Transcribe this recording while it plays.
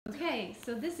Okay,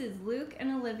 so this is Luke and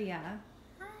Olivia.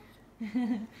 Hi.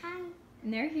 Hi.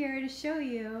 And they're here to show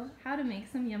you how to make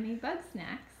some yummy bug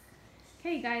snacks.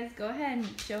 Okay guys, go ahead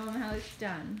and show them how it's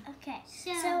done. Okay,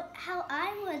 so how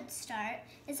I would start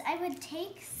is I would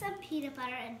take some peanut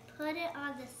butter and put it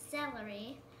on the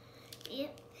celery.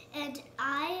 And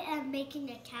I am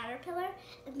making a caterpillar.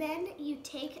 And then you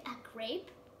take a grape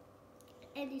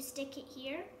and you stick it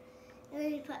here. And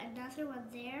then you put another one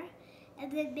there.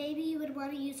 And then maybe you would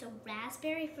want to use a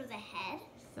raspberry for the head.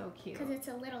 So cute. Because it's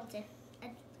a little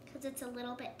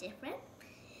bit different.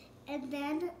 And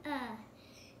then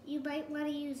you might want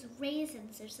to use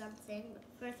raisins or something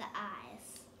for the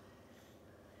eyes.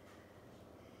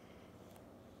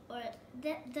 Or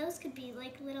those could be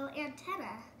like little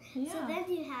antennae. Yeah. So then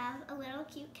you have a little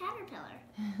cute caterpillar.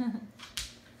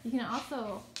 You can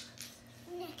also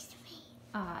Next to me.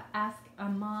 Ask a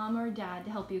mom or dad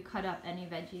to help you cut up any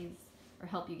veggies or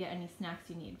help you get any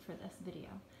snacks you need for this video.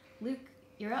 Luke,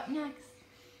 you're up next.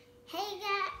 Hey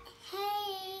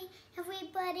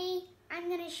everybody, I'm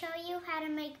going to show you how to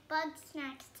make bug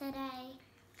snacks today.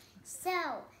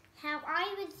 So, how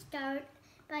I would start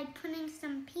by putting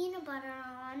some peanut butter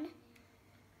on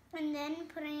and then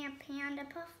putting a Panda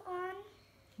Puff on.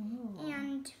 Ooh.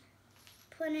 And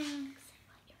putting,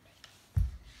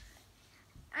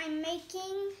 I'm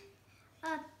making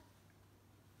a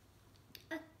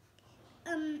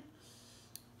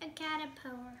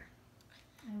caterpillar.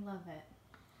 I love it.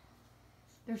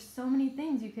 There's so many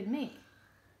things you could make.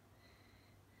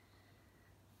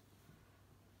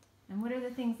 And what are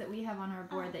the things that we have on our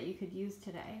board that you could use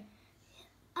today?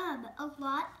 A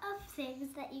lot of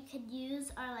things that you could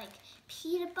use are like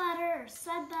peanut butter or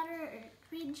sun butter or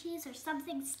green cheese or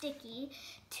something sticky,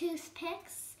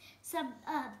 toothpicks, some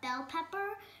bell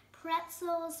pepper,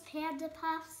 pretzels, Panda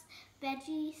Puffs,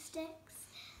 veggie sticks,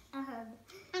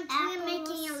 I'm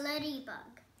making a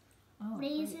ladybug. Oh,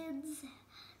 raisins,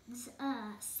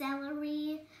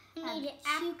 celery,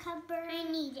 cucumber. I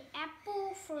need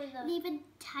apple for the... And even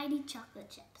tiny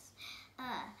chocolate chips.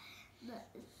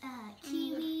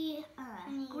 Kiwi,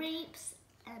 grapes,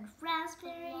 and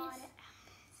raspberries,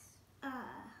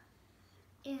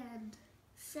 and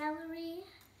celery.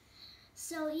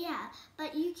 So yeah,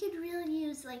 but you could really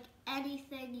use like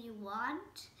anything you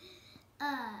want.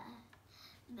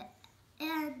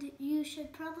 And you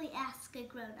should probably ask a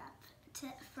grown-up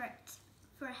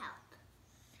for help.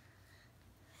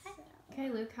 Okay,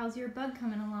 Luke, how's your bug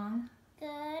coming along?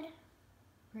 Good.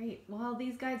 Great. While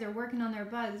these guys are working on their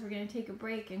bugs, we're going to take a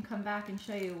break and come back and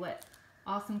show you what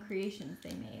awesome creations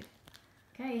they made.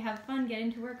 Okay, have fun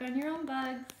getting to work on your own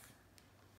bugs.